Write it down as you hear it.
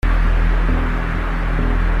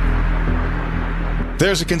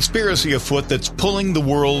There's a conspiracy afoot that's pulling the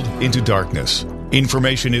world into darkness.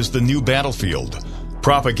 Information is the new battlefield.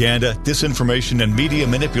 Propaganda, disinformation, and media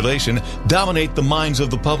manipulation dominate the minds of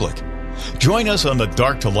the public. Join us on the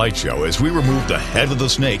Dark to Light Show as we remove the head of the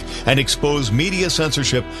snake and expose media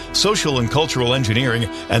censorship, social and cultural engineering,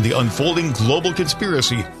 and the unfolding global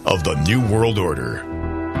conspiracy of the New World Order.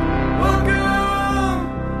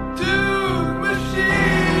 Welcome to the machine.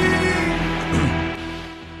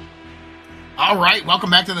 All right, welcome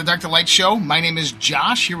back to the Dark to Light Show. My name is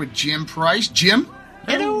Josh, here with Jim Price. Jim?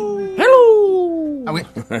 Hello. Hello.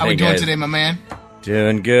 How we doing today, my man?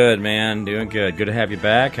 Doing good, man. Doing good. Good to have you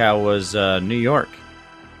back. How was New York?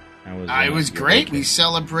 It was great. We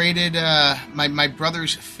celebrated my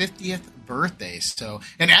brother's 50th birthday.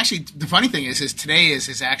 And actually, the funny thing is today is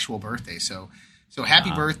his actual birthday. So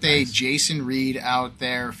happy birthday, nice. Jason Reed out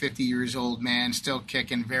there, 50 years old, man, still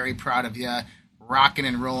kicking. Very proud of you, rocking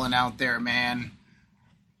and rolling out there, man.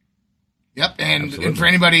 Yep, and for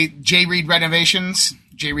anybody, J Reed Renovations,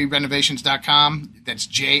 jreedrenovations.com. That's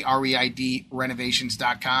JREID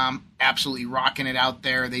renovations.com. Absolutely rocking it out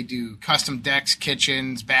there. They do custom decks,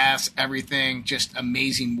 kitchens, baths, everything. Just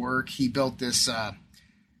amazing work. He built this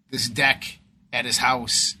deck at his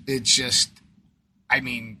house. It's just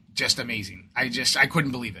amazing. I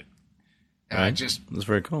couldn't believe it. Right. That's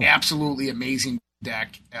very cool. Absolutely amazing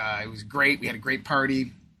deck. It was great. We had a great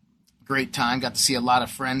party. Great time. Got to see a lot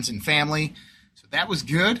of friends and family. So that was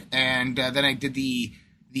good. And then I did the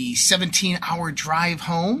 17-hour drive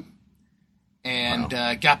home and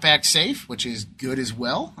got back safe, which is good as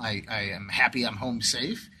well. I am happy I'm home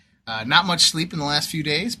safe. Not much sleep in the last few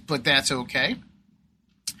days, but that's okay.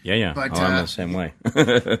 Yeah. But, I'm the same way.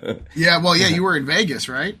 Yeah, you were in Vegas,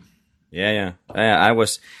 right? Yeah. I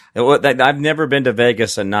was. I've never been to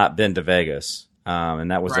Vegas and not been to Vegas.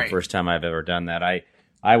 And that was the first time I've ever done that.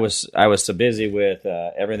 I was so busy with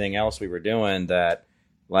everything else we were doing that,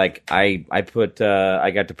 like, I put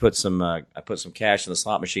some cash in the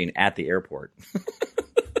slot machine at the airport.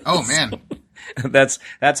 Oh man,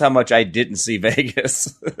 that's how much I didn't see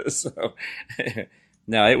Vegas. So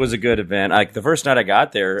no, it was a good event. Like the first night I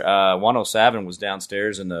got there, 107 was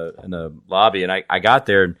downstairs in the lobby, and I got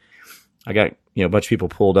there and I got a bunch of people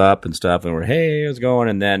pulled up and stuff, and we're, hey, how's it going?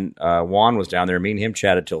 And then Juan was down there. Me and him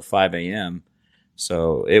chatted till 5 a.m.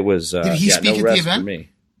 So it was. Did he speak at the event? For me.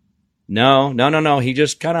 No. He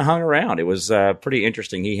just kind of hung around. It was pretty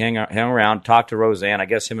interesting. He hung around, talked to Roseanne. I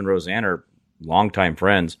guess him and Roseanne are longtime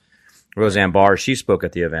friends. Roseanne Barr, she spoke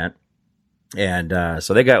at the event, and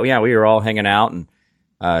so we were all hanging out,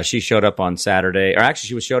 and she showed up on Saturday, or actually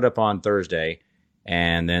she showed up on Thursday,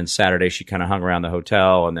 and then Saturday she kind of hung around the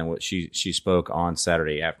hotel, and then she spoke on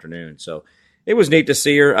Saturday afternoon. So it was neat to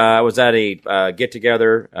see her. I was at a get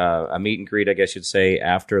together, a meet and greet, I guess you'd say,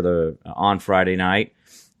 after on Friday night.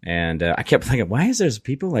 And I kept thinking, why is there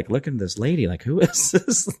people like looking at this lady? Like, who is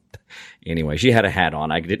this? Anyway, she had a hat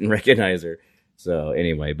on. I didn't recognize her. So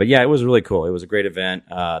anyway, but yeah, it was really cool. It was a great event.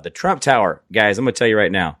 The Trump Tower, guys, I'm going to tell you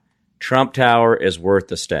right now, Trump Tower is worth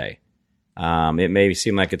the stay. It may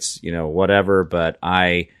seem like it's, whatever, but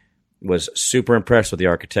I was super impressed with the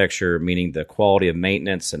architecture, meaning the quality of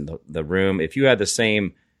maintenance and the room. If you had the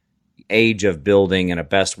same age of building in a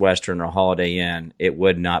Best Western or Holiday Inn, it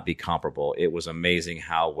would not be comparable. It was amazing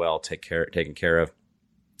how well taken care of.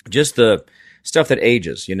 Just the stuff that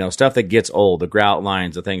ages, stuff that gets old, the grout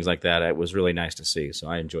lines, the things like that. It was really nice to see. So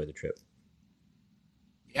I enjoyed the trip.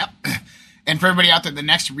 Yep. And for everybody out there, the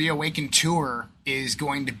next Reawaken tour is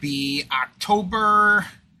going to be October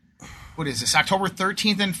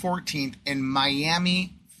 13th and 14th in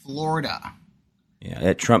Miami, Florida. Yeah,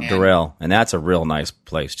 at Trump Durrell, and that's a real nice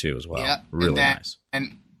place too, as well. Yeah, really nice.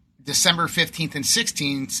 And December 15th and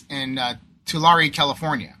 16th in Tulare,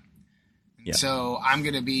 California. Yeah. So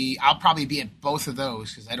I'll probably be at both of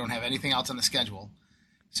those because I don't have anything else on the schedule.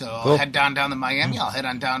 So I'll head down to Miami. I'll head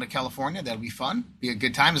on down to California. That'll be fun. Be a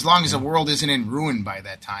good time as long as the world isn't in ruin by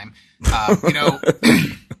that time.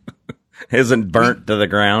 Isn't burnt to the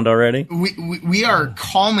ground already? We are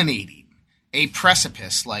culminating a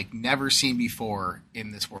precipice like never seen before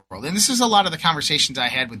in this world. And this is a lot of the conversations I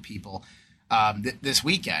had with people this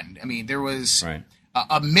weekend. I mean, there was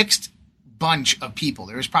a mixed bunch of people.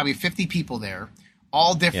 There was probably 50 people there,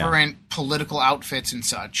 all different political outfits and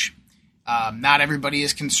such. Not everybody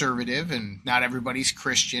is conservative and not everybody's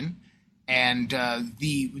Christian. And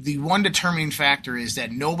the one determining factor is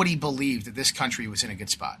that nobody believed that this country was in a good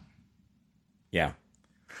spot. Yeah.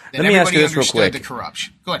 Let me ask you this real quick. The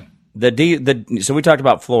corruption. Go ahead. So we talked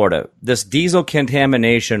about Florida. This diesel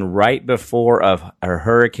contamination right before a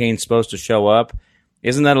hurricane's supposed to show up,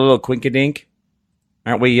 isn't that a little quinkadink?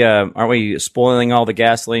 Aren't we spoiling all the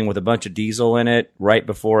gasoline with a bunch of diesel in it right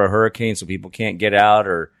before a hurricane so people can't get out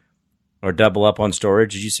or double up on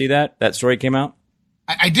storage? Did you see that? That story came out?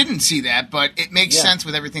 I didn't see that, but it makes sense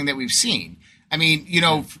with everything that we've seen. I mean,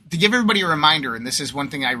 to give everybody a reminder, and this is one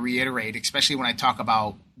thing I reiterate, especially when I talk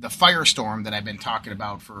about the firestorm that I've been talking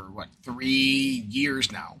about for, 3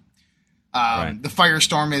 years now. The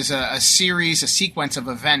firestorm is a sequence of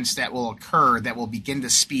events that will occur that will begin to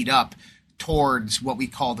speed up towards what we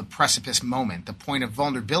call the precipice moment, the point of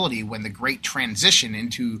vulnerability when the great transition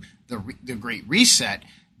into the great reset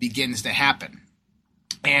begins to happen.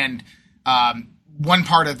 And one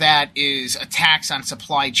part of that is attacks on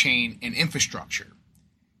supply chain and infrastructure.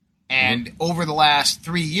 And over the last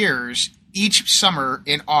 3 years, each summer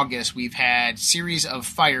in August, we've had series of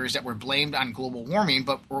fires that were blamed on global warming,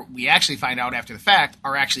 but we actually find out after the fact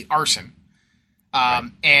are actually arson.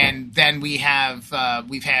 And then we've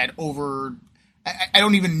had over, I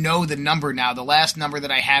don't even know the number now. The last number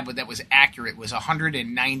that I had that was accurate was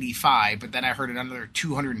 195, but then I heard another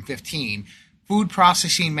 215. Food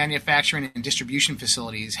processing, manufacturing, and distribution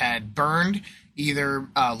facilities had burned, either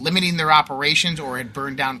limiting their operations or had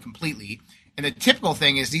burned down completely. And the typical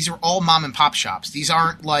thing is these are all mom and pop shops. These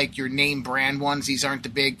aren't like your name brand ones. These aren't the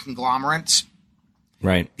big conglomerates.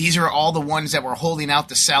 Right. These are all the ones that were holding out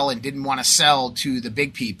to sell and didn't want to sell to the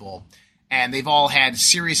big people. And they've all had a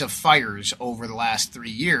series of fires over the last 3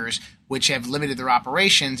 years, which have limited their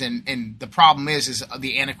operations. And the problem is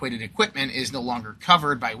the antiquated equipment is no longer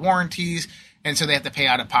covered by warranties. And so they have to pay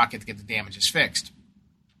out of pocket to get the damages fixed.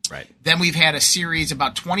 Right. Then we've had a series,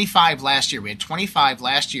 about 25 last year. We had 25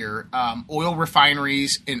 last year, oil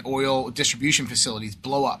refineries and oil distribution facilities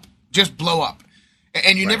blow up. Just blow up.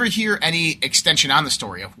 And you never hear any extension on the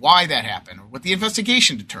story of why that happened or what the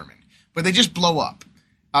investigation determined. But they just blow up.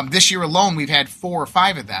 This year alone, we've had 4 or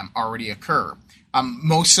 5 of them already occur.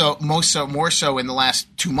 More so in the last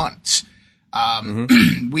 2 months.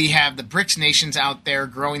 We have the BRICS nations out there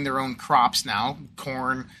growing their own crops now,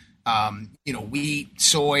 corn, wheat,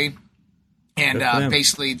 soy, and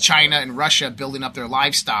basically China and Russia building up their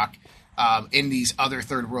livestock in these other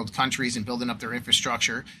third world countries and building up their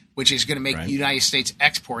infrastructure, which is going to make the United States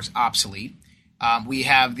exports obsolete. We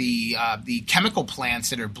have the chemical plants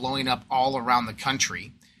that are blowing up all around the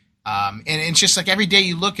country. And it's just like every day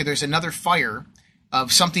you look, there's another fire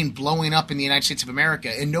of something blowing up in the United States of America,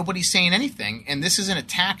 and nobody's saying anything. And this is an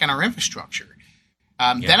attack on our infrastructure.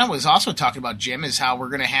 Then I was also talking about, Jim, is how we're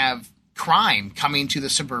going to have crime coming to the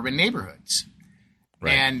suburban neighborhoods.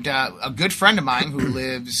 Right. And a good friend of mine who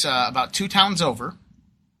lives about 2 towns over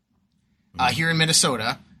here in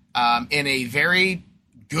Minnesota, in a very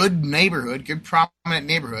good neighborhood, good prominent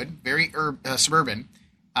neighborhood, very suburban,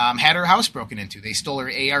 had her house broken into. They stole her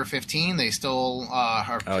AR-15. They stole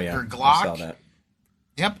her Glock. I saw that.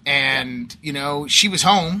 Yep. And, she was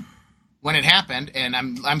home when it happened, and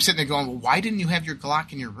I'm sitting there going, well, why didn't you have your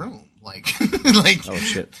Glock in your room? Oh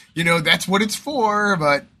shit. That's what it's for,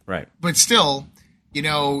 but still,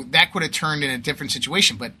 that could have turned in a different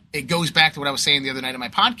situation. But it goes back to what I was saying the other night on my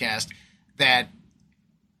podcast, that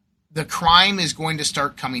the crime is going to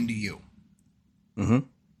start coming to you. Mm-hmm.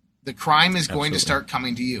 The crime is going to start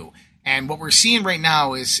coming to you. And what we're seeing right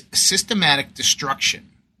now is systematic destruction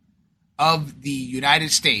of the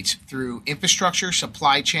United States through infrastructure,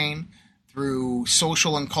 supply chain, through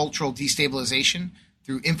social and cultural destabilization,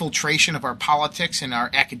 through infiltration of our politics and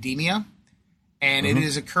our academia. And it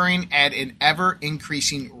is occurring at an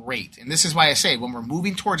ever-increasing rate. And this is why I say when we're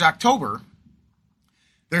moving towards October,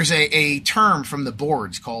 there's a term from the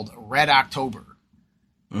boards called Red October.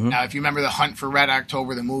 Now, if you remember the Hunt for Red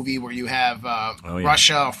October, the movie where you have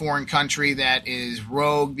Russia, a foreign country that is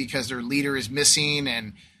rogue because their leader is missing,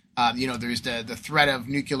 and there's the threat of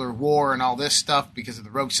nuclear war and all this stuff because of the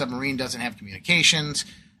rogue submarine doesn't have communications.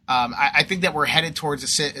 I think that we're headed towards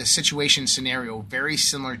a situation scenario very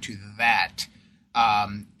similar to that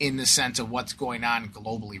in the sense of what's going on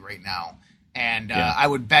globally right now. And I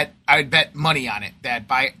would bet money on it that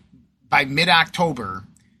by mid-October,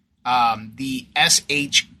 the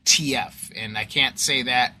SHTF, and I can't say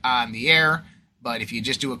that on the air, but if you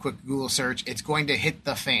just do a quick Google search, it's going to hit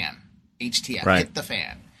the fan. HTF, hit the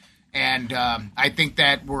fan. And I think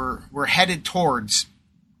that we're headed towards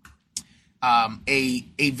a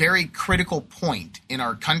very critical point in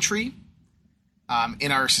our country,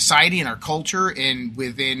 in our society, in our culture, and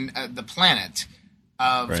within the planet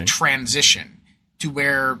of transition to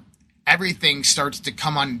where everything starts to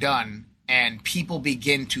come undone and people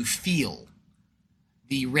begin to feel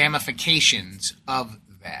the ramifications of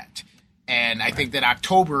that. And I think that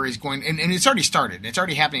October is going, and it's already started. It's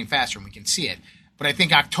already happening faster, and we can see it. But I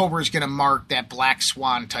think October is going to mark that Black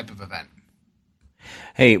Swan type of event.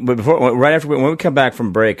 Hey, but right after when we come back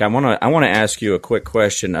from break, I want to ask you a quick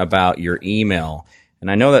question about your email.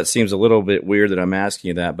 And I know that seems a little bit weird that I'm asking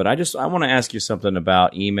you that, but I want to ask you something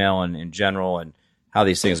about email and in general and how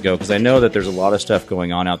these things go, because I know that there's a lot of stuff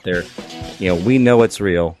going on out there. We know it's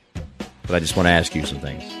real, but I just want to ask you some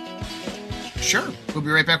things. Sure. We'll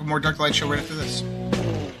be right back with more Dark to Light Show right after this.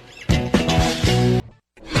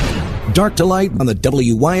 Dark to Light on the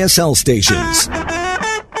WYSL stations.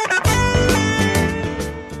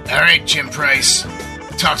 All right, Jim Price.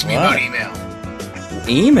 Talk to me about email.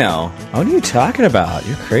 Email? What are you talking about?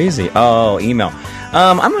 You're crazy. Oh, email.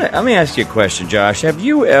 Let me ask you a question, Josh. Have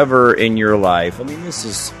you ever in your life, I mean, this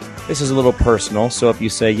is a little personal, so if you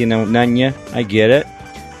say, Nunya, I get it.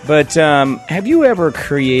 But have you ever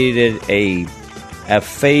created a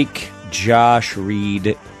fake Josh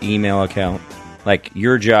Reed email account? Like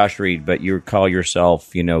you're Josh Reed, but you call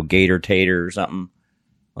yourself, Gator Tater or something.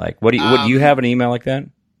 Like, what do you have an email like that?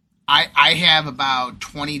 I have about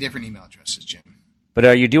 20 different email addresses, Jim. But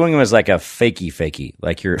are you doing them as like a fakey?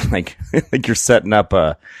 Like you're like you're setting up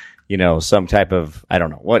a, some type of, I don't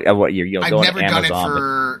know what you're. I've never done it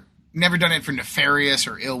never done it for nefarious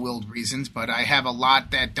or ill-willed reasons, but I have a lot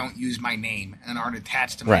that don't use my name and aren't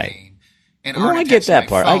attached to my name and aren't attached to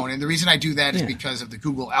my phone. And the reason I do that is because of the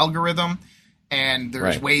Google algorithm. And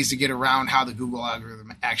there's ways to get around how the Google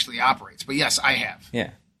algorithm actually operates. But yes, I have.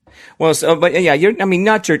 Yeah. Well,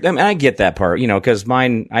 I get that part, because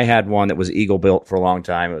mine, I had one that was Eagle Built for a long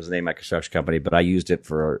time. It was the name of my construction company, but I used it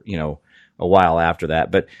for, a while after that.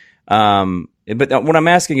 But what I'm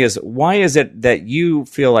asking is, why is it that you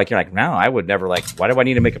feel like, you're like, no, I would never why do I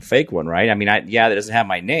need to make a fake one, right? I mean, that doesn't have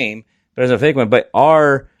my name, but it's a fake one. But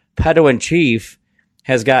our pedo-in-chief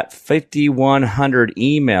has got 5,100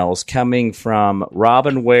 emails coming from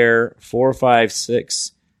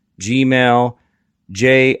RobinWare456 Gmail,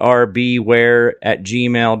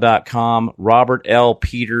 jrbware@gmail.com, Robert L.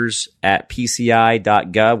 Peters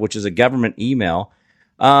 @pci.gov, which is a government email.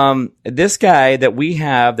 This guy that we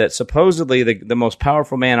have, that supposedly the most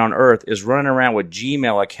powerful man on earth, is running around with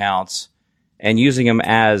Gmail accounts and using them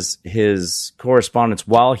as his correspondence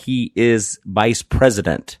while he is vice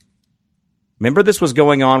president. Remember this was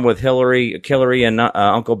going on with Hillary and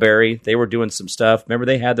Uncle Barry? They were doing some stuff. Remember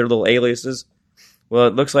they had their little aliases? Well,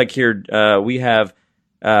 it looks like here we have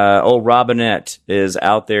old Robinette is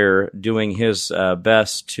out there doing his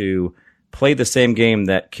best to play the same game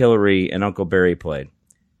that Hillary and Uncle Barry played.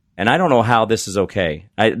 And I don't know how this is okay.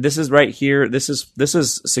 This is right here. This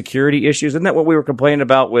is security issues. Isn't that what we were complaining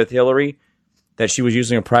about with Hillary? That she was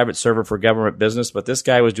using a private server for government business, but this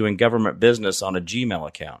guy was doing government business on a Gmail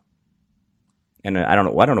account. And I don't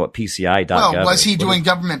know what PCI.gov. Well, was he doing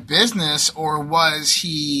government business or was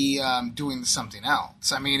he doing something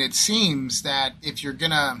else? I mean, it seems that if you're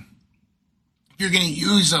gonna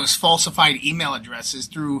use those falsified email addresses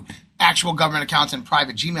through actual government accounts and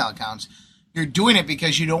private Gmail accounts, you're doing it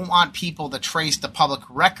because you don't want people to trace the public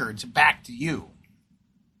records back to you.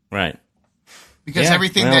 Right. Because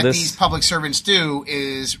everything these public servants do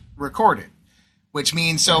is recorded, which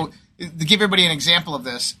means, to give everybody an example of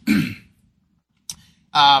this.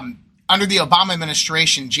 Under the Obama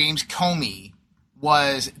administration, James Comey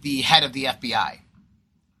was the head of the FBI.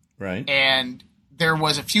 Right. And there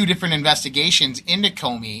was a few different investigations into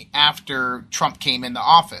Comey after Trump came into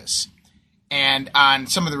office. And on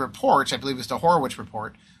some of the reports, I believe it was the Horowitz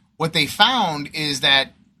report, what they found is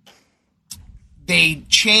that they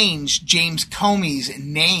changed James Comey's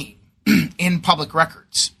name in public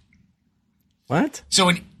records. What?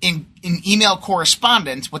 So in email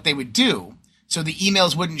correspondence, what they would do, so the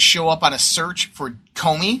emails wouldn't show up on a search for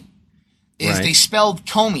Comey, is they spelled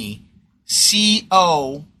Comey CORNEY.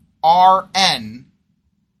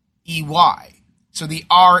 So the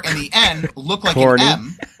R and the N look like an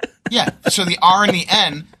M. Yeah, so the R and the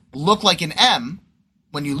N look like an M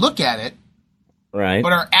when you look at it. Right.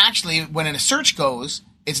 But are actually, when a search goes,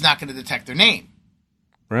 it's not going to detect their name.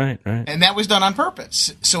 Right. And that was done on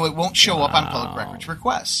purpose, so it won't show up on public records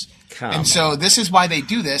requests. So this is why they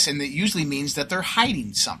do this, and it usually means that they're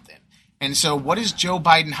hiding something. And so what is Joe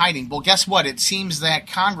Biden hiding? Well, guess what? It seems that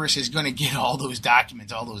Congress is going to get all those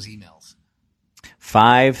documents, all those emails.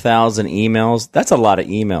 5,000 emails. That's a lot of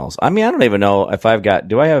emails. I mean, I don't even know if I've got.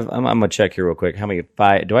 Do I have? I'm gonna check here real quick. How many?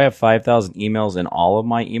 Do I have 5,000 emails in all of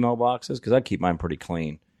my email boxes? Because I keep mine pretty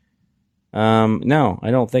clean. No, I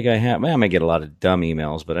don't think I have. Well, I may get a lot of dumb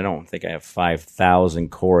emails, but I don't think I have 5,000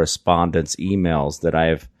 correspondence emails that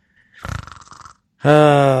I've.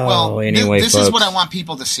 Well, anyway, this folks. is what I want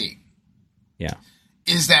people to see. Yeah.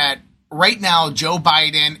 Is that right now, Joe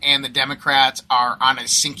Biden and the Democrats are on a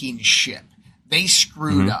sinking ship. They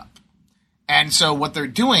screwed up. And so what they're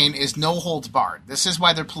doing is no holds barred. This is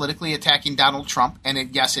why they're politically attacking Donald Trump.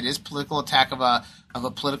 And yes, it is political attack of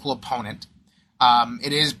a political opponent.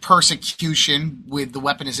 It is persecution with the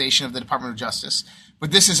weaponization of the Department of Justice.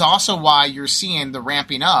 But this is also why you're seeing the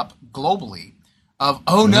ramping up globally of,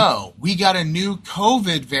 no, we got a new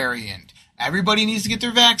COVID variant. Everybody needs to get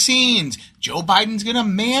their vaccines. Joe Biden's going to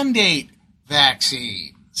mandate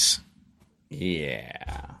vaccines.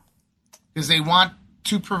 Yeah. Because they want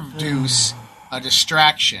to produce a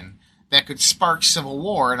distraction that could spark civil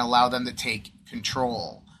war and allow them to take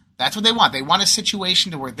control. That's what they want. They want a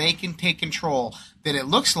situation to where they can take control, that it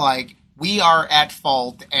looks like we are at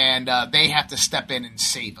fault and they have to step in and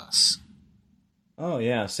save us. Oh,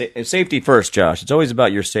 yeah. Safety first, Josh. It's always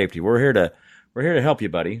about your safety. We're here to help you,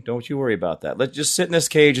 buddy. Don't you worry about that. Let's just sit in this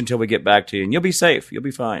cage until we get back to you, and you'll be safe. You'll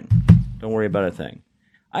be fine. Don't worry about a thing.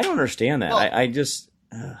 I don't understand that. Well, I just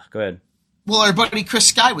go ahead. Well, our buddy Chris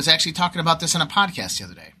Sky was actually talking about this on a podcast the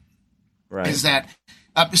other day. Right. Is that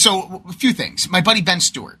so? A few things. My buddy Ben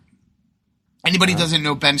Stewart. Anybody doesn't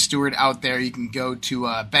know Ben Stewart out there, you can go to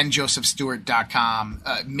benjosephstewart.com.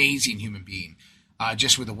 Amazing human being.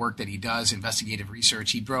 Just with the work that he does, investigative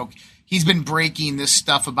research. He's been breaking this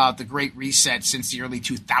stuff about the Great Reset since the early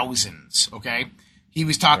 2000s. Okay. He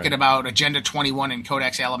was talking about Agenda 21 and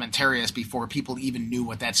Codex Alimentarius before people even knew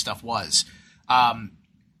what that stuff was.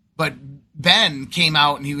 But Ben came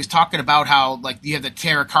out and he was talking about how, like, you have the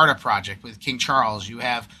Terra Carta Project with King Charles. You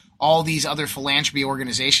have all these other philanthropy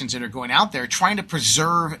organizations that are going out there trying to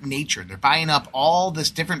preserve nature. They're buying up all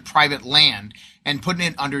this different private land and putting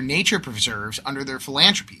it under nature preserves under their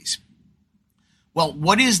philanthropies. Well,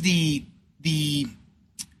 what is the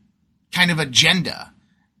kind of agenda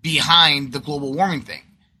behind the global warming thing?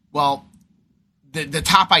 Well, the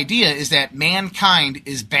top idea is that mankind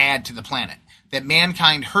is bad to the planet, that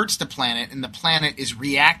mankind hurts the planet, and the planet is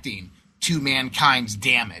reacting to mankind's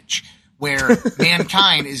damage, where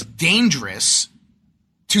mankind is dangerous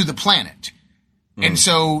to the planet. And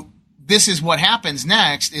so this is what happens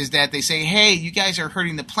next, is that they say, hey, you guys are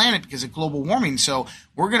hurting the planet because of global warming, so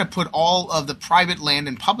we're going to put all of the private land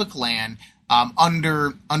and public land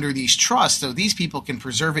under these trusts so these people can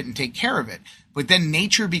preserve it and take care of it. But then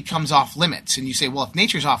nature becomes off limits. And you say, well, if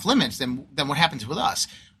nature's off limits, then what happens with us?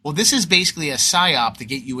 Well, this is basically a psyop to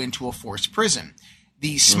get you into a forced prison.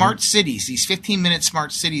 These smart cities, these 15-minute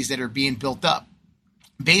smart cities that are being built up,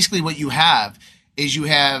 basically what you have is you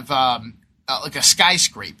have like a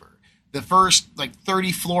skyscraper. The first,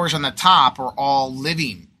 30 floors on the top are all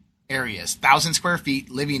living areas, 1,000 square feet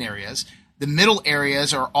living areas. The middle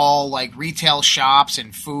areas are all like retail shops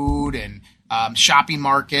and food and shopping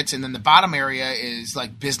markets. And then the bottom area is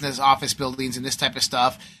like business office buildings and this type of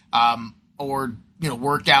stuff, or,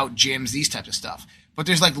 workout gyms, these types of stuff. But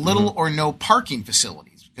there's little or no parking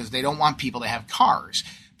facilities because they don't want people to have cars.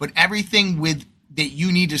 But everything that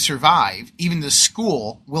you need to survive, even the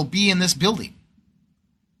school, will be in this building.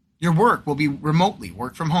 Your work will be remotely,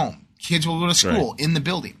 work from home. Kids will go to school in the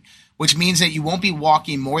building, which means that you won't be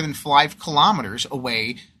walking more than 5 kilometers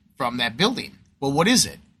away from that building. Well, what is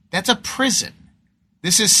it? That's a prison.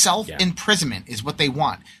 This is self-imprisonment is what they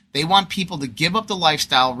want. They want people to give up the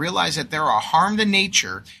lifestyle, realize that they're a harm to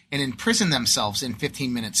nature, and imprison themselves in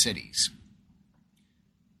 15-minute cities.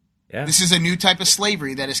 Yeah. This is a new type of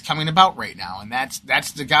slavery that is coming about right now, and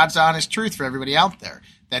that's the God's honest truth for everybody out there,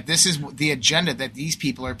 that this is the agenda that these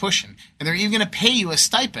people are pushing. And they're even going to pay you a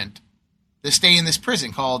stipend to stay in this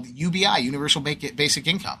prison called UBI, Universal Basic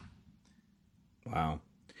Income. Wow.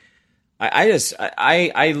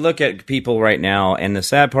 I look at people right now, and the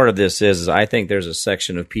sad part of this is I think there's a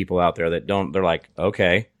section of people out there that they're like,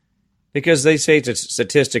 okay, because they say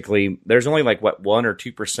statistically there's only 1 or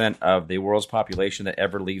 2% of the world's population that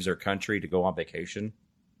ever leaves their country to go on vacation.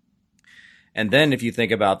 And then if you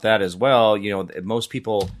think about that as well, most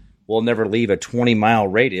people will never leave a 20-mile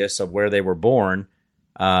radius of where they were born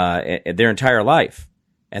their entire life.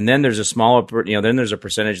 And then there's a smaller, then there's a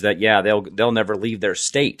percentage that, they'll never leave their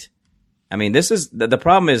state. I mean, this is the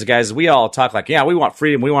problem is, guys, we all talk we want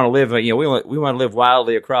freedom. We want to live, we want to live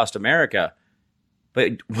wildly across America.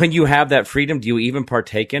 But when you have that freedom, do you even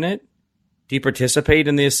partake in it? Do you participate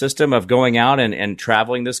in the system of going out and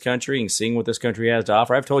traveling this country and seeing what this country has to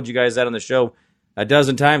offer? I've told you guys that on the show a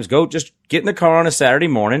dozen times. Go just get in the car on a Saturday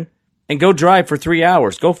morning and go drive for 3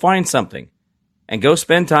 hours. Go find something and go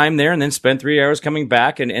spend time there and then spend 3 hours coming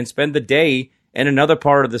back and spend the day in another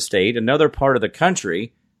part of the state, another part of the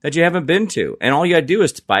country that you haven't been to. And all you got to do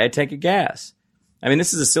is buy a tank of gas. I mean,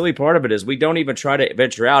 this is a silly part of it is we don't even try to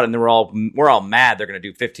venture out, and we're all mad they're going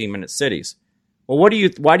to do 15-minute cities. Well,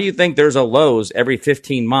 why do you think there's a Lowe's every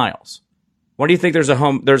 15 miles? Why do you think there's a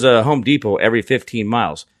Home Depot every 15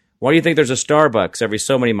 miles? Why do you think there's a Starbucks every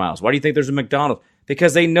so many miles? Why do you think there's a McDonald's?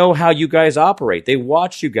 Because they know how you guys operate. They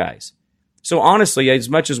watch you guys. So honestly, as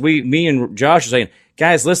much as me and Josh are saying,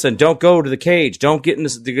 guys, listen, don't go to the cage. Don't go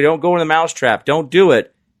in the mousetrap. Don't do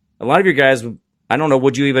it. A lot of you guys, I don't know,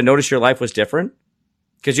 would you even notice your life was different?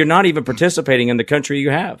 Because you're not even participating in the country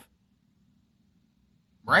you have.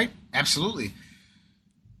 Right? Absolutely.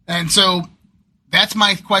 And so that's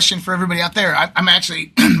my question for everybody out there. I'm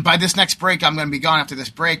actually, by this next break, I'm going to be gone after this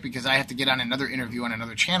break because I have to get on another interview on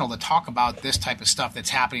another channel to talk about this type of stuff that's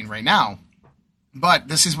happening right now. But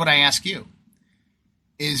this is what I ask you,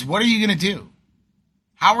 is what are you going to do?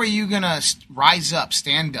 How are you going to rise up,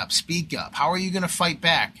 stand up, speak up? How are you going to fight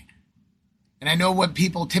back? And I know what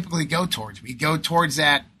people typically go towards. We go towards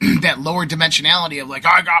that that lower dimensionality of like,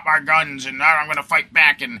 I got my guns and I'm going to fight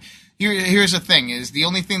back. And here's the thing, is the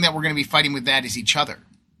only thing that we're going to be fighting with that is each other.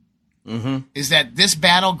 Mm-hmm. Is that this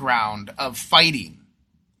battleground of fighting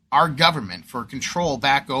our government for control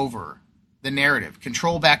back over the narrative,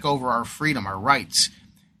 control back over our freedom, our rights,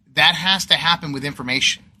 that has to happen with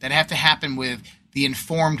information. That have to happen with the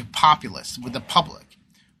informed populace, with the public,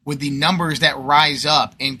 with the numbers that rise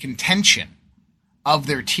up in contention of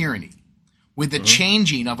their tyranny, with the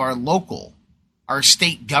changing of our local, our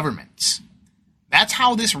state governments. That's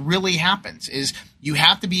how this really happens, is you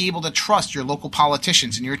have to be able to trust your local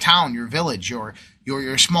politicians in your town, your village, your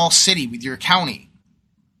small city with your county.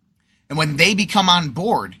 And when they become on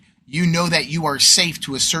board, you know that you are safe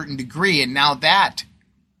to a certain degree, and now that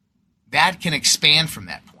can expand from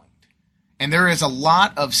that point. And there is a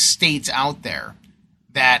lot of states out there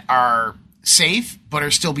that are safe but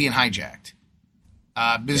are still being hijacked.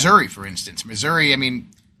 Missouri, for instance. Missouri, I mean,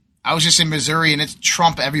 I was just in Missouri, and it's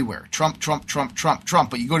Trump everywhere. Trump, Trump, Trump, Trump, Trump.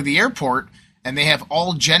 But you go to the airport, and they have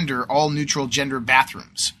all neutral gender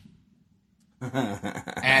bathrooms.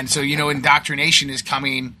 And so, indoctrination is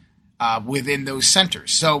coming within those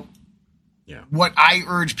centers. So what I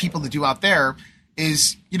urge people to do out there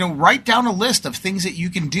is, write down a list of things that you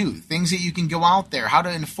can do, things that you can go out there, how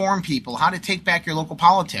to inform people, how to take back your local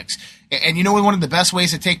politics. And one of the best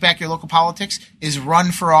ways to take back your local politics is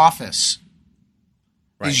run for office.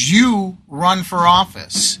 Right. Is you run for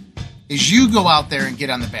office. Is you go out there and get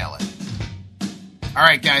on the ballot. All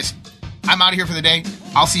right, guys, I'm out of here for the day.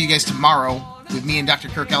 I'll see you guys tomorrow with me and Dr.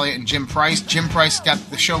 Kirk Elliott and Jim Price. Jim Price got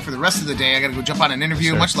the show for the rest of the day. I got to go jump on an interview.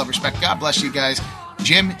 Sure. Much love, respect. God bless you guys.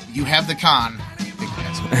 Jim, you have the con.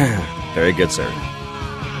 Very good, sir.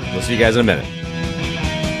 We'll see you guys in a minute.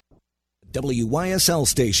 WYSL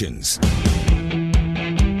stations.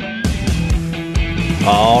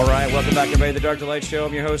 All right, welcome back, everybody, to the Dark to Light Show.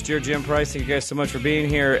 I'm your host here, Jim Price. Thank you guys so much for being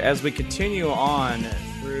here. As we continue on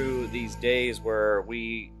through these days where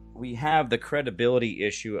we have the credibility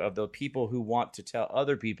issue of the people who want to tell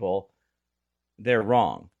other people they're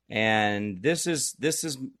wrong. And this is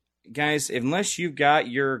guys, unless you've got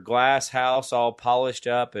your glass house all polished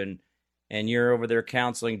up and you're over there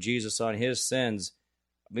counseling Jesus on his sins,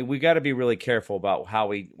 I mean, we got to be really careful about how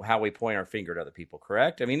we point our finger at other people,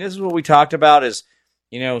 correct? I mean, this is what we talked about is,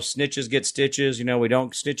 snitches get stitches, we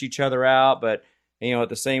don't snitch each other out, but, at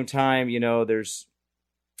the same time, if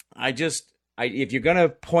you're going to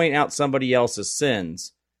point out somebody else's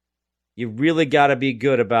sins, you really got to be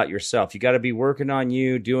good about yourself. You got to be working on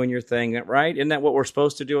you, doing your thing, right? Isn't that what we're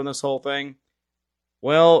supposed to do in this whole thing?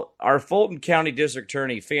 Well, our Fulton County District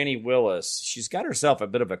Attorney, Fani Willis, she's got herself a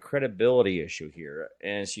bit of a credibility issue here.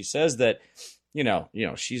 And she says that,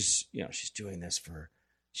 she's doing this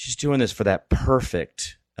for that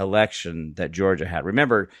perfect election that Georgia had.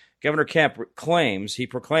 Remember, Governor Kemp proclaims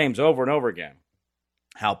over and over again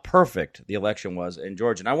how perfect the election was in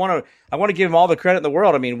Georgia. And I want to give him all the credit in the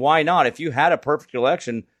world. I mean, why not? If you had a perfect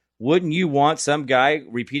election, wouldn't you want some guy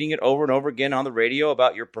repeating it over and over again on the radio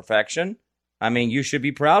about your perfection? I mean, you should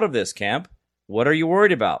be proud of this, Kemp. What are you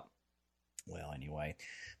worried about? Well, anyway,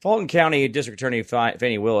 Fulton County District Attorney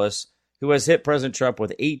Fani Willis, who has hit President Trump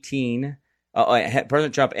and 18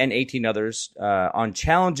 others on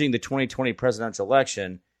challenging the 2020 presidential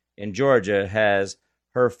election in Georgia, has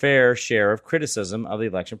her fair share of criticism of the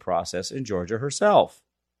election process in Georgia herself.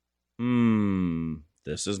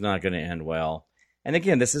 This is not going to end well. And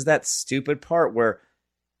again, this is that stupid part where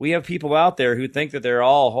we have people out there who think that they're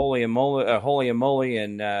all holy and moly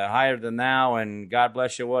and higher than thou and God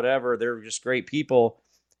bless you, whatever. They're just great people.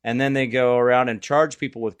 And then they go around and charge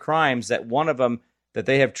people with crimes that one of them that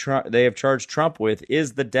they have charged Trump with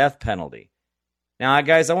is the death penalty. Now,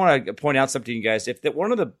 guys, I want to point out something to you guys. If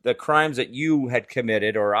one of the crimes that you had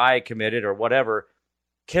committed or I committed or whatever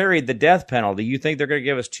carried the death penalty, you think they're going to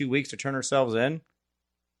give us 2 weeks to turn ourselves in?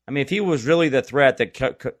 I mean, if he was really the threat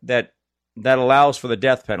that allows for the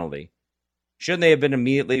death penalty, shouldn't they have been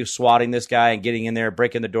immediately swatting this guy and getting in there,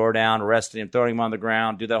 breaking the door down, arresting him, throwing him on the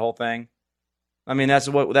ground, do that whole thing? I mean,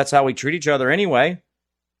 that's how we treat each other anyway.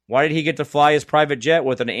 Why did he get to fly his private jet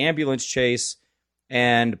with an ambulance chase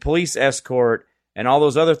and police escort and all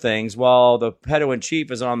those other things while the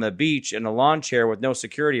pedo-in-chief is on the beach in a lawn chair with no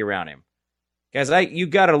security around him? Guys, you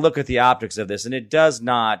got to look at the optics of this, and it does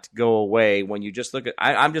not go away when you just look at...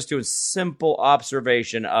 I'm just doing simple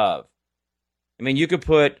observation of... I mean, you could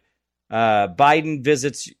put Biden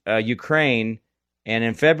visits Ukraine, and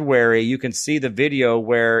in February, you can see the video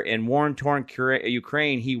where in war-torn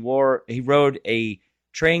Ukraine, he rode a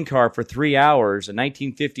train car for 3 hours, a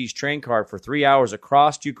 1950s train car for 3 hours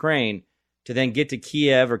across Ukraine to then get to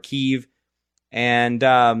Kyiv,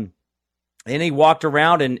 and he walked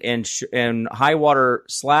around in high water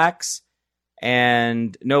slacks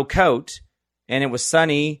and no coat, and it was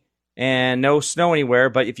sunny and no snow anywhere.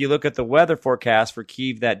 But if you look at the weather forecast for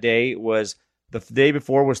Kyiv that day, the day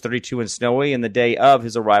before was 32 and snowy, and the day of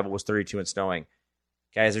his arrival was 32 and snowing.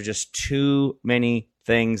 Guys, there are just too many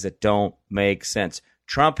things that don't make sense.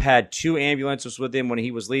 Trump had 2 ambulances with him when he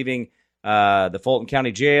was leaving the Fulton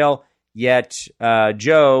County Jail, yet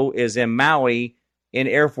Joe is in Maui in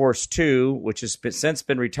Air Force 2, which has since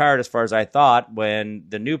been retired as far as I thought when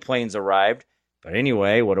the new planes arrived. But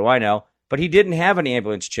anyway, what do I know? But he didn't have an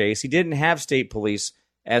ambulance chase. He didn't have state police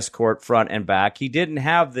escort front and back. He didn't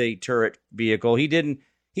have the turret vehicle.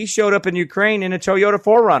 He showed up in Ukraine in a Toyota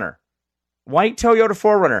 4Runner. White Toyota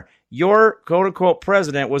 4Runner. Your quote-unquote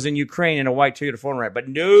president was in Ukraine in a white Toyota 4Runner, but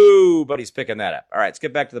nobody's picking that up. All right, let's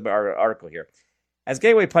get back to the article here. As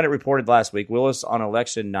Gateway Pundit reported last week, Willis on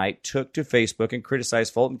election night took to Facebook and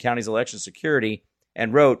criticized Fulton County's election security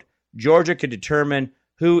and wrote, "Georgia could determine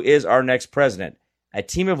who is our next president. A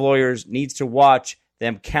team of lawyers needs to watch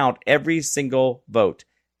them count every single vote.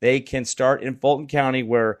 They can start in Fulton County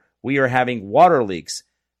where we are having water leaks.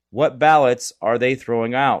 What ballots are they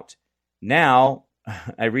throwing out?" Now,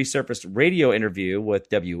 a resurfaced radio interview with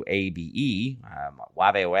WABE,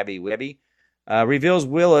 Webby, reveals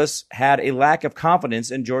Willis had a lack of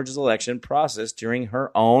confidence in Georgia's election process during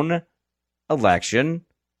her own election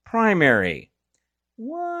primary.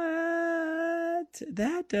 What?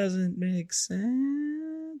 That doesn't make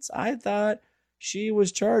sense. I thought she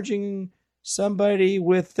was charging somebody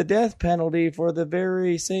with the death penalty for the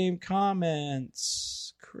very same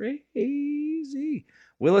comments. Crazy.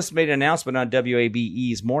 Willis made an announcement on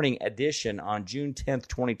WABE's Morning Edition on June 10th,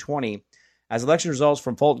 2020, as election results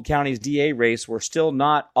from Fulton County's DA race were still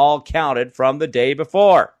not all counted from the day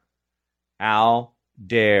before. How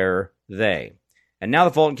dare they? And now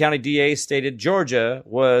the Fulton County DA stated Georgia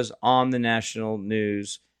was on the national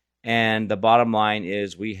news, and the bottom line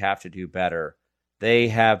is we have to do better. They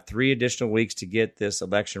have 3 additional weeks to get this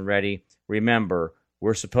election ready. Remember,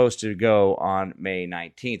 we're supposed to go on May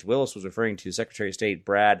 19th. Willis was referring to Secretary of State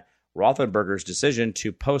Brad Rothenberger's decision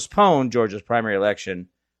to postpone Georgia's primary election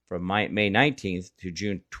from May 19th to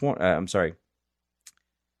June 20.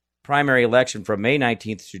 Primary election from May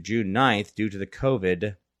 19th to June 9th due to the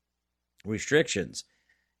COVID restrictions.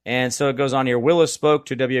 And so it goes on here. Willis spoke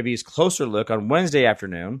to WAB's Closer Look on Wednesday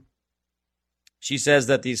afternoon. She says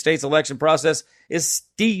that the state's election process is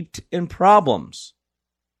steeped in problems.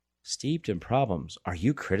 Steeped in problems. Are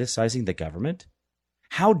you criticizing the government?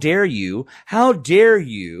 How dare you? How dare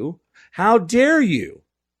you? How dare you?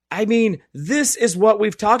 I mean, this is what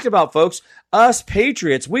we've talked about, folks. Us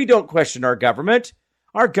patriots, we don't question our government.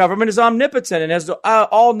 Our government is omnipotent and is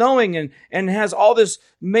all-knowing and has all this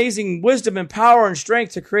amazing wisdom and power and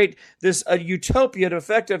strength to create this utopian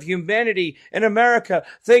effect of humanity in America.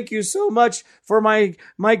 Thank you so much for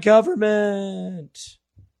my government.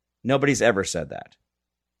 Nobody's ever said that.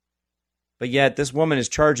 But yet this woman is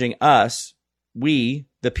charging us, we,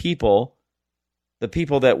 the people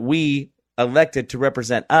that we elected to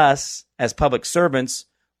represent us as public servants,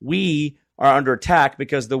 we are under attack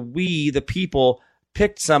because the people,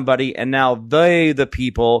 picked somebody, and now they, the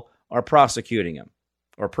people, are prosecuting him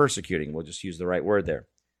or persecuting. We'll just use the right word there.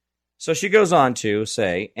 So she goes on to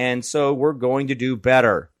say, and so we're going to do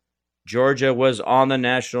better. Georgia was on the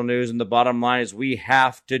national news, and the bottom line is we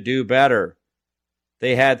have to do better.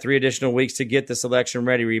 They had 3 additional weeks to get this election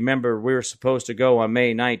ready. Remember, we were supposed to go on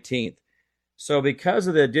May 19th. So because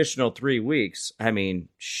of the additional 3 weeks, I mean,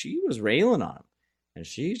 she was railing on him. And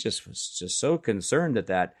she was just so concerned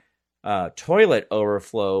that toilet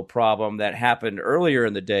overflow problem that happened earlier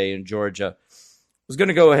in the day in Georgia was going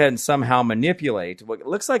to go ahead and somehow manipulate. Well, it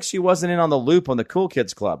looks like she wasn't in on the loop on the Cool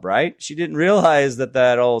Kids Club, right? She didn't realize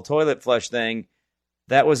that old toilet flush thing,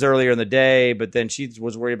 that was earlier in the day, but then she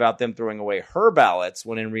was worried about them throwing away her ballots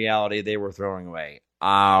when in reality they were throwing away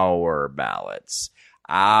our ballots.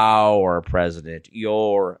 Our president,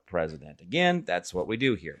 your president. Again, that's what we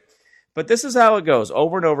do here. But this is how it goes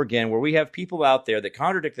over and over again, where we have people out there that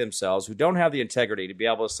contradict themselves, who don't have the integrity to be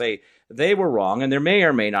able to say they were wrong, and there may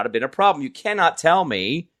or may not have been a problem. You cannot tell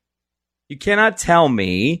me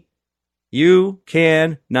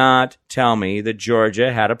that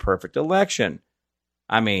Georgia had a perfect election.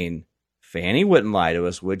 I mean, Fannie wouldn't lie to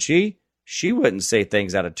us, would she? She wouldn't say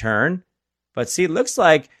things out of turn. But see, it looks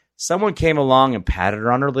like someone came along and patted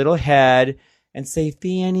her on her little head and say,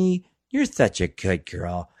 Fannie, you're such a good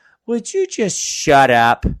girl. Would you just shut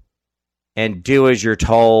up and do as you're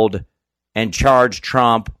told and charge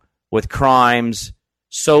Trump with crimes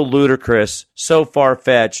so ludicrous, so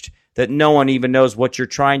far-fetched that no one even knows what you're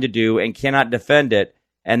trying to do and cannot defend it,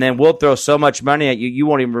 and then we'll throw so much money at you, you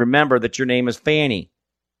won't even remember that your name is Fannie.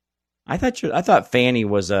 I thought Fannie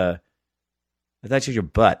was I thought she was your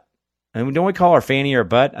butt. And don't we call her Fannie or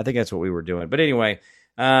butt? I think that's what we were doing. But anyway,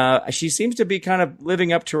 she seems to be kind of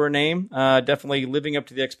living up to her name, definitely living up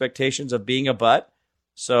to the expectations of being a butt.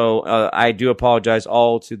 So I do apologize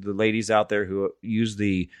all to the ladies out there who use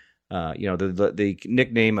the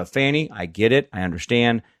nickname of Fannie. I get it. I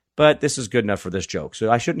understand. But this is good enough for this joke.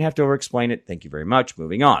 So I shouldn't have to over-explain it. Thank you very much.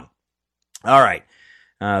 Moving on. All right.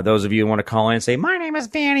 Those of you who want to call in and say, my name is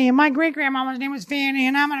Fannie and my great-grandmama's name was Fannie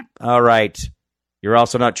and I'm going to... All right. You're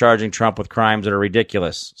also not charging Trump with crimes that are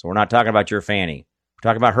ridiculous. So we're not talking about your Fannie. We're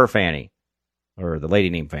talking about her Fannie. Or the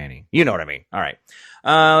lady named Fannie. You know what I mean. All right.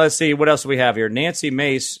 Let's see. What else do we have here? Nancy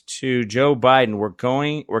Mace to Joe Biden.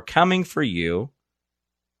 We're coming for you.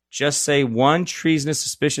 Just say one treasonous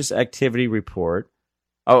suspicious activity report.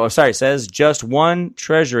 Oh, sorry. It says just one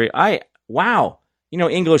Treasury. Wow. You know,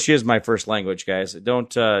 English is my first language, guys.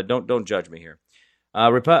 Don't judge me here.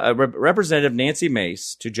 Representative Nancy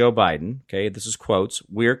Mace to Joe Biden. Okay, this is quotes.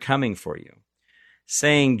 We're coming for you.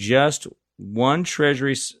 Saying just one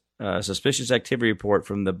Treasury suspicious activity report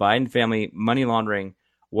from the Biden family money laundering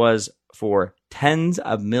was for tens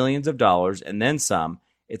of millions of dollars and then some.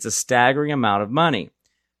 It's a staggering amount of money.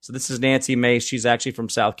 So this is Nancy Mace. She's actually from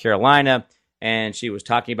South Carolina, and she was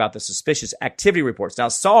talking about the suspicious activity reports. Now,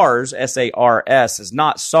 SARS, S-A-R-S, is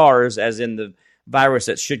not SARS as in the virus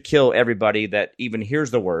that should kill everybody that even hears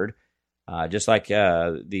the word, just like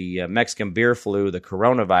the Mexican beer flu, the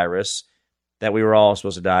coronavirus, that we were all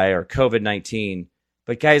supposed to die, or COVID-19.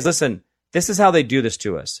 But guys, listen, this is how they do this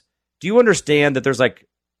to us. Do you understand that there's like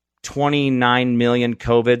 29 million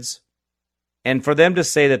COVIDs? And for them to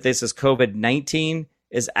say that this is COVID-19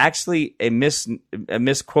 is actually a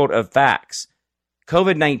misquote of facts.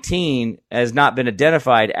 COVID-19 has not been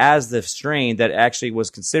identified as the strain that actually was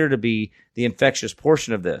considered to be the infectious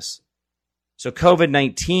portion of this. So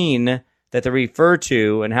COVID-19 that they refer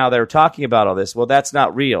to and how they're talking about all this, well, that's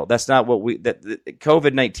not real. That's not what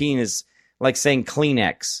COVID-19 is like saying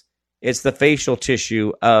Kleenex. It's the facial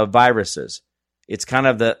tissue of viruses. It's kind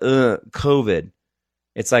of the COVID.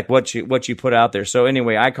 It's like what you put out there. So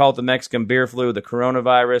anyway, I call it the Mexican beer flu, the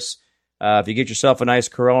coronavirus. If you get yourself a nice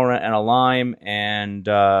Corona and a lime, and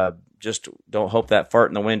just don't hope that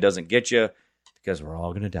fart in the wind doesn't get you, because we're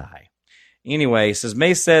all going to die. Anyway,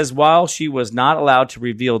 Mace says while she was not allowed to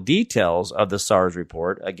reveal details of the SARS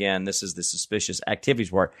report, again, this is the suspicious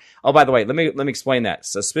activities report. Oh, by the way, let me explain that.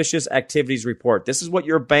 Suspicious activities report. This is what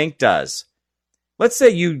your bank does. Let's say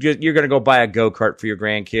you're going to go buy a go-kart for your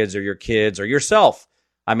grandkids or your kids or yourself.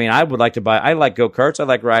 I mean, I like go-karts. I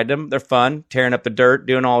like riding them. They're fun, tearing up the dirt,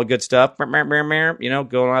 doing all the good stuff, going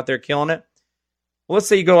out there killing it. Well, let's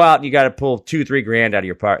say you go out and you got to pull $2-3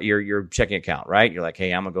 out of your checking account, right? You're like,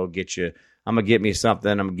 hey, I'm going to get me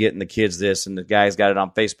something. I'm getting the kids this. And the guy's got it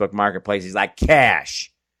on Facebook Marketplace. He's like,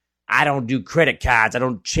 cash. I don't do credit cards. I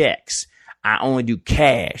don't checks. I only do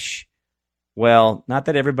cash. Well, not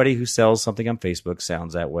that everybody who sells something on Facebook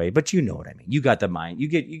sounds that way, but you know what I mean. You got the mind. You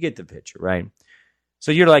get the picture, right?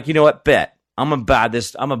 So you're like, you know what? Bet I'm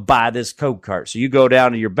gonna buy this Coke cart. So you go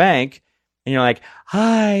down to your bank and you're like,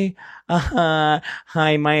 hi,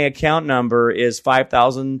 my account number is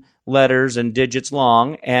 5,000 letters and digits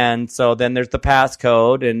long, and so then there's the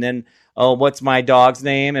passcode, and then what's my dog's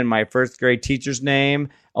name and my first grade teacher's name?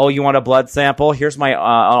 Oh, you want a blood sample? Here's my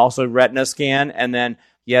also retina scan, and then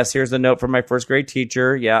yes, here's the note from my first grade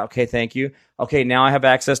teacher. Yeah, okay, thank you. Okay, now I have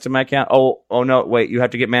access to my account. Oh no, wait, you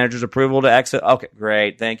have to get manager's approval to access. Okay,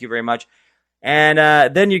 great, thank you very much. And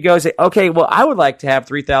then you go say, okay, well, I would like to have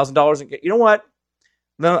 $3,000. You know what?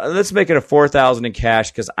 let's make it a $4,000 in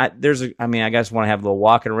cash because I guess want to have a little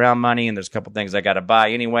walking around money, and there's a couple things I got to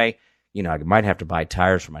buy anyway. I might have to buy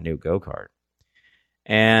tires for my new go-kart.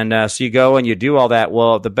 And so you go and you do all that.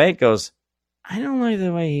 Well, the bank goes, I don't like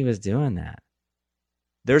the way he was doing that.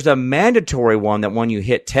 There's a mandatory one that when you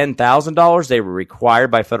hit $10,000, they were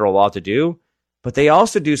required by federal law to do. But they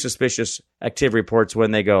also do suspicious activity reports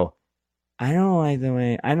when they go, I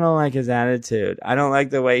don't like his attitude. I don't like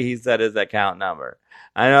the way he said his account number.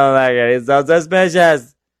 I don't like it. He's so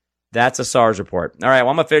suspicious. That's a SARS report. All right, well,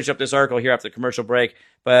 I'm going to finish up this article here after the commercial break.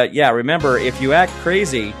 But yeah, remember, if you act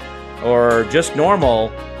crazy or just normal,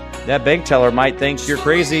 that bank teller might think you're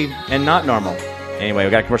crazy and not normal. Anyway,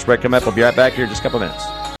 we got a commercial break coming up. We'll be right back here in just a couple minutes.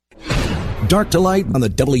 Dark to light on the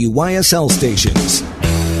WYSL stations.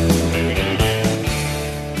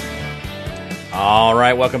 All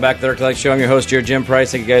right, welcome back to the Dark to Light Show. I'm your host here, Jim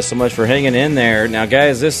Price. Thank you guys so much for hanging in there. Now,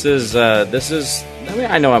 guys, this is.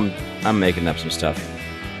 I know I'm making up some stuff.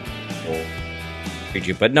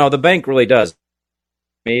 But no, the bank really does.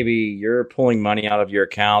 Maybe you're pulling money out of your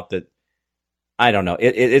account that, I don't know.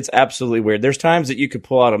 It's absolutely weird. There's times that you could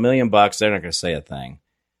pull out $1 million. They're not going to say a thing.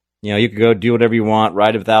 You could go do whatever you want,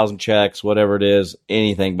 write 1,000 checks, whatever it is,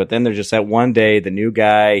 anything. But then there's just that one day, the new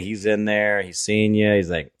guy, he's in there, he's seeing you.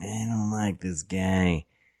 He's like, I don't like this guy.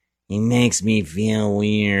 He makes me feel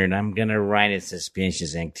weird. I'm going to write a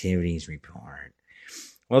suspicious activities report.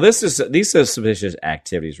 Well, these suspicious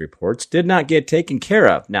activities reports did not get taken care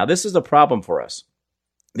of. Now, this is a problem for us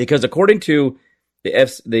because according to the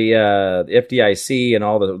FDIC and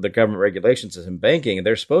all the government regulations in banking,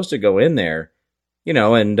 they're supposed to go in there,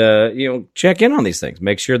 and check in on these things.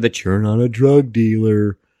 Make sure that you're not a drug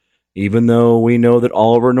dealer, even though we know that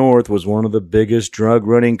Oliver North was one of the biggest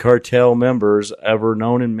drug-running cartel members ever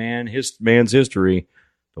known in man's history.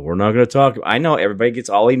 But we're not going to talk. I know everybody gets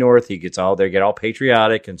Ollie North. They get all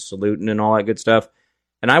patriotic and saluting and all that good stuff.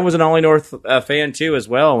 And I was an Ollie North fan too as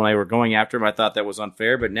well. When they were going after him, I thought that was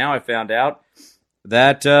unfair. But now I found out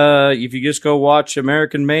that if you just go watch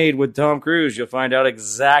American Made with Tom Cruise, you'll find out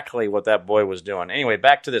exactly what that boy was doing. Anyway,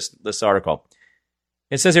 back to this article.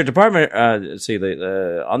 It says here, Department, on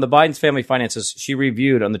the Biden's family finances, she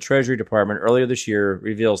reviewed on the Treasury Department earlier this year,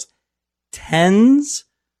 reveals tens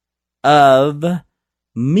of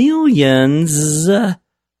millions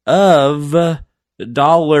of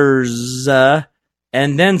dollars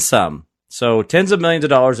and then some. So tens of millions of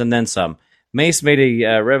dollars and then some. Mace made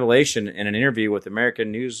a revelation in an interview with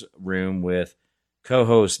American Newsroom with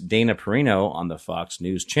co-host Dana Perino on the Fox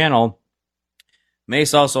News channel.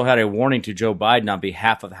 Mace also had a warning to Joe Biden on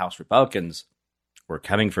behalf of the House Republicans. We're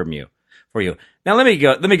coming for you. Now let me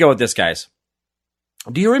go with this, guys.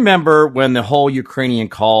 Do you remember when the whole Ukrainian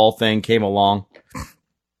call thing came along?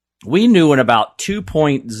 We knew in about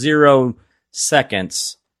 2.0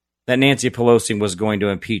 seconds that Nancy Pelosi was going to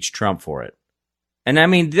impeach Trump for it. And I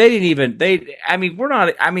mean,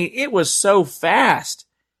 it was so fast.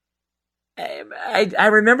 I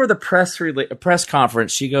remember the press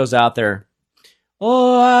conference. She goes out there.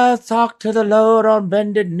 Oh, I talked to the Lord on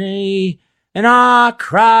bended knee, and I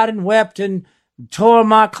cried and wept and tore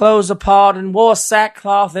my clothes apart and wore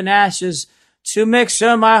sackcloth and ashes to make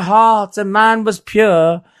sure my heart and mind was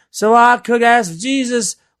pure, so I could ask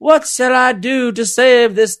Jesus, what shall I do to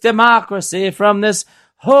save this democracy from this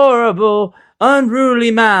horrible,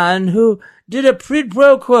 unruly man who did a quid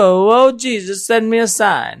pro quo? Oh, Jesus, send me a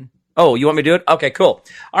sign. Oh, you want me to do it? Okay, cool.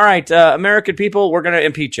 All right, American people, we're going to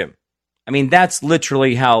impeach him. I mean, that's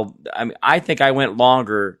literally how, I think I went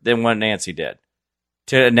longer than what Nancy did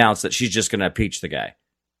to announce that she's just going to impeach the guy.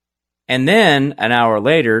 And then an hour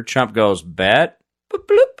later, Trump goes, bet, boop,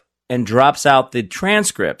 bloop, and drops out the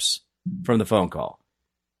transcripts from the phone call.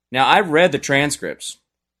 Now, I've read the transcripts.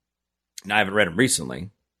 Now, I haven't read them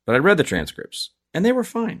recently, but I read the transcripts, and they were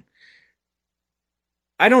fine.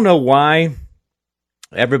 I don't know why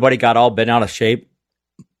everybody got all bent out of shape.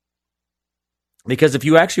 Because if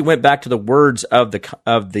you actually went back to the words of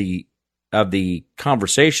the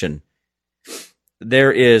conversation,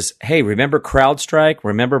 there is, hey, remember CrowdStrike?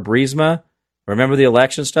 Remember Burisma? Remember the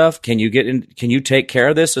election stuff? Can you take care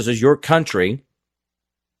of this? This is your country.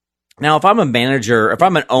 Now, if I'm a manager, if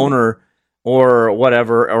I'm an owner or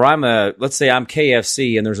whatever, or let's say I'm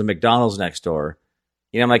KFC and there's a McDonald's next door,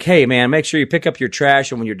 I'm like, hey man, make sure you pick up your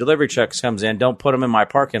trash, and when your delivery truck comes in, don't put them in my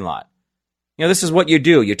parking lot. This is what you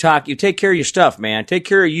do. You take care of your stuff, man. Take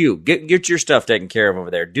care of you. Get your stuff taken care of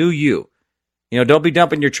over there. Do you. Don't be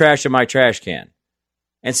dumping your trash in my trash can.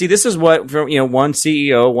 And see, this is what, from one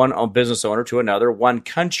CEO, one business owner to another, one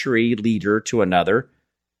country leader to another.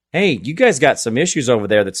 Hey, you guys got some issues over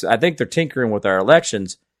there I think they're tinkering with our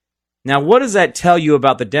elections. Now, what does that tell you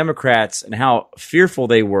about the Democrats and how fearful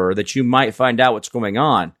they were that you might find out what's going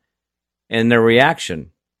on and their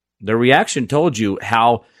reaction? Their reaction told you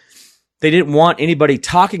how they didn't want anybody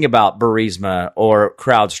talking about Burisma or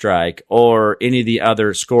CrowdStrike or any of the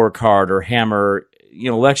other scorecard or Hammer,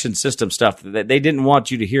 election system stuff. They didn't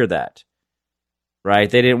want you to hear that, right?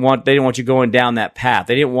 They didn't want you going down that path.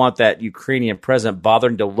 They didn't want that Ukrainian president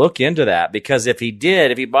bothering to look into that, because if he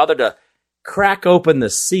bothered to crack open the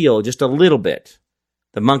seal just a little bit,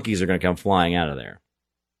 the monkeys are going to come flying out of there.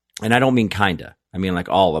 And I don't mean kinda. I mean like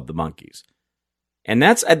all of the monkeys. And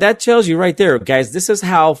that tells you right there, guys, this is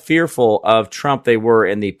how fearful of Trump they were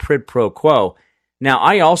in the quid pro quo. Now,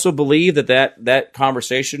 I also believe that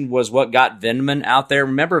conversation was what got Vindman out there.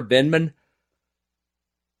 Remember Vindman?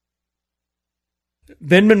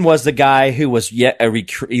 Vindman was the guy who was yet a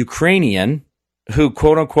Ukrainian who,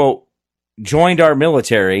 quote unquote, joined our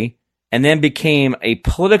military and then became a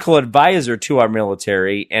political advisor to our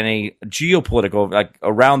military and a geopolitical, like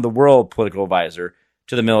around the world political advisor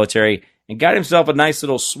to the military, and got himself a nice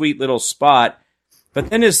little sweet little spot. But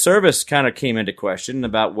then his service kind of came into question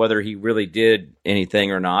about whether he really did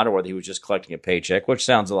anything or not, or whether he was just collecting a paycheck, which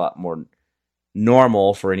sounds a lot more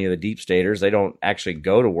normal for any of the deep staters. They don't actually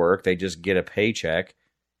go to work. They just get a paycheck.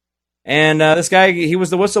 And this guy, he was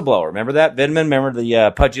the whistleblower. Remember that? Vindman? Remember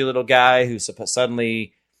the pudgy little guy who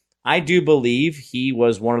suddenly, I do believe he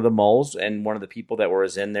was one of the moles and one of the people that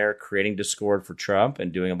was in there creating discord for Trump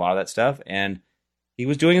and doing a lot of that stuff. And he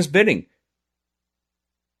was doing his bidding.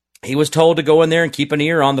 He was told to go in there and keep an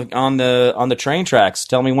ear on the train tracks.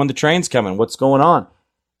 Tell me when the train's coming. What's going on?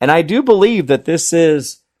 And I do believe that this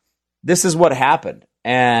is what happened.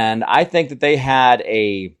 And I think that they had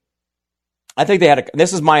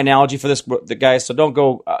this is my analogy for this, the guys. So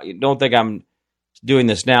don't think I'm doing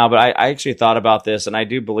this now, but I actually thought about this, and I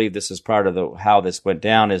do believe this is part of how this went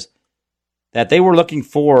down, is that they were looking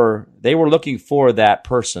for that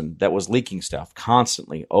person that was leaking stuff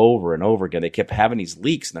constantly over and over again. They kept having these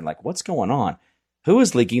leaks, and they're like, what's going on? Who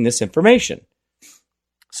is leaking this information?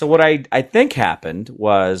 So what I think happened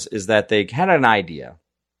is that they had an idea.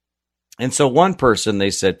 And so one person,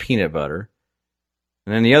 they said peanut butter.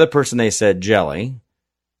 And then the other person, they said jelly.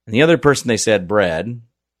 And the other person, they said bread.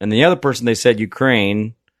 And the other person, they said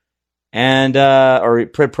Ukraine. And, or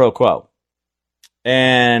quid pro quo.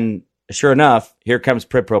 And sure enough, here comes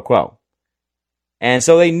quid pro quo. And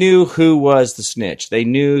so they knew who was the snitch. They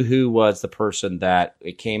knew who was the person that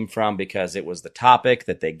it came from, because it was the topic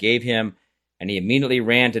that they gave him. And he immediately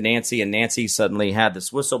ran to Nancy, and Nancy suddenly had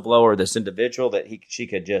this whistleblower, this individual that she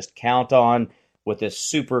could just count on with this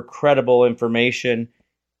super credible information.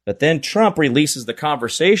 But then Trump releases the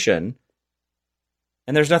conversation,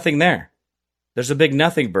 and there's nothing there. There's a big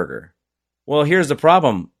nothing burger. Well, here's the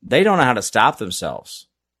problem. They don't know how to stop themselves.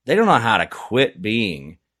 They don't know how to quit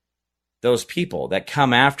being those people that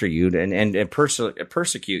come after you and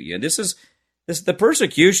persecute you. And the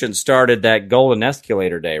persecution started that golden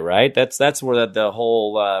escalator day, right? That's where the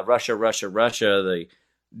whole Russia, the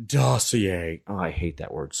dossier. Oh, I hate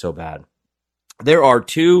that word so bad. There are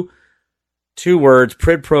two words,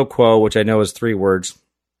 quid pro quo, which I know is 3 words,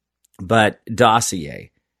 but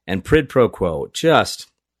dossier and quid pro quo just,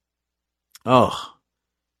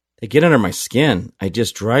 they get under my skin. It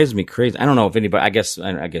just drives me crazy. I don't know if anybody, I guess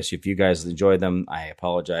if you guys enjoy them, I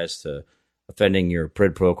apologize to offending your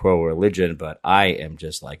quid pro quo religion, but I am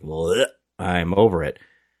just like, bleh, I'm over it.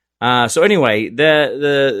 So anyway,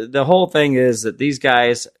 the whole thing is that these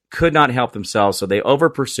guys could not help themselves, so they over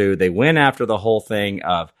pursued. They went after the whole thing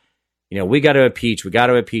of, we got to impeach,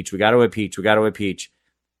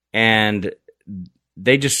 and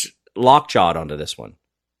they just lockjawed onto this one.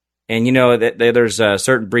 And there's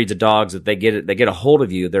certain breeds of dogs that they get a hold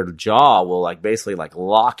of you, their jaw will basically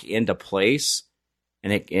lock into place,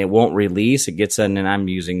 and it won't release. It gets in, and I'm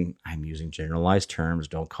using generalized terms.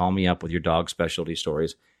 Don't call me up with your dog specialty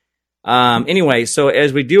stories. Anyway, so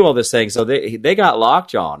as we do all this thing, so they got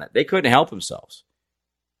lockjaw on it. They couldn't help themselves.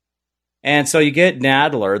 And so you get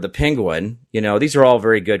Nadler, the penguin. These are all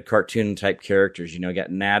very good cartoon type characters. You got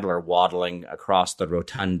Nadler waddling across the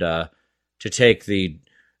rotunda to take the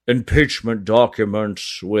impeachment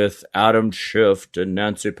documents with Adam Schiff and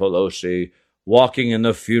Nancy Pelosi, walking in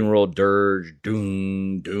the funeral dirge,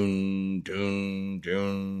 doon, doon, doon,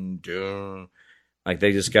 doon, doon.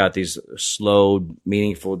 They just got these slow,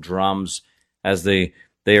 meaningful drums as they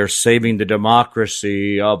are saving the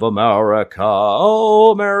democracy of America.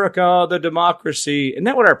 Oh, America, the democracy. Isn't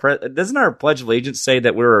that what doesn't our Pledge of Allegiance say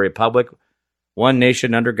that we're a republic, one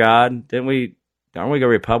nation under God? Aren't we a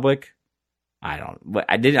republic? I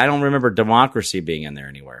don't remember democracy being in there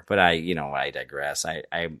anywhere, but I digress.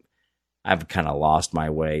 I've kind of lost my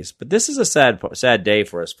ways. But this is a sad day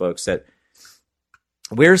for us, folks, that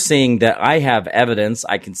we're seeing that I have evidence.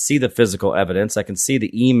 I can see the physical evidence. I can see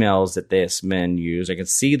the emails that this men use. I can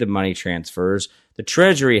see the money transfers. The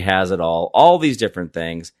Treasury has it all these different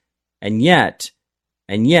things. And yet,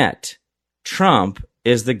 Trump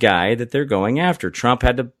is the guy that they're going after. Trump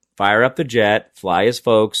had to fire up the jet, fly his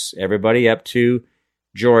folks, everybody up to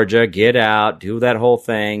Georgia, get out, do that whole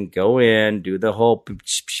thing, go in, do the whole,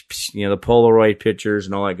 the Polaroid pictures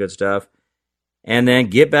and all that good stuff, and then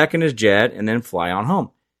get back in his jet and then fly on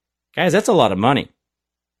home. Guys, that's a lot of money.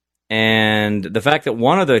 And the fact that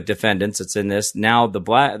one of the defendants that's in this, now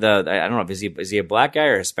I don't know, is he a black guy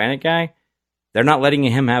or a Hispanic guy? They're not letting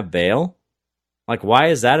him have bail? Like, why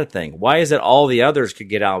is that a thing? Why is it all the others could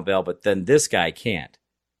get out on bail, but then this guy can't?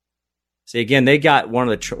 See, again, they got one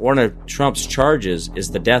of Trump's charges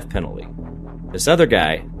is the death penalty. This other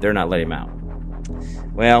guy, they're not letting him out.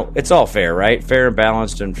 Well, it's all fair, right? Fair and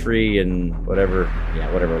balanced and free and whatever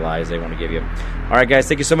lies they want to give you. All right, guys,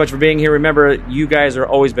 thank you so much for being here. Remember, you guys are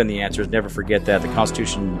always been the answers. Never forget that. The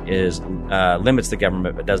Constitution limits the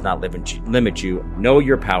government, but does not limit you. Know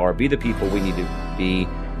your power. Be the people we need to be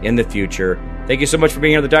in the future. Thank you so much for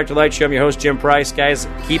being here on the Dr. Light Show. I'm your host, Jim Price. Guys,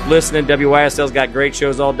 keep listening. WYSL's got great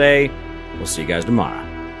shows all day. We'll see you guys tomorrow.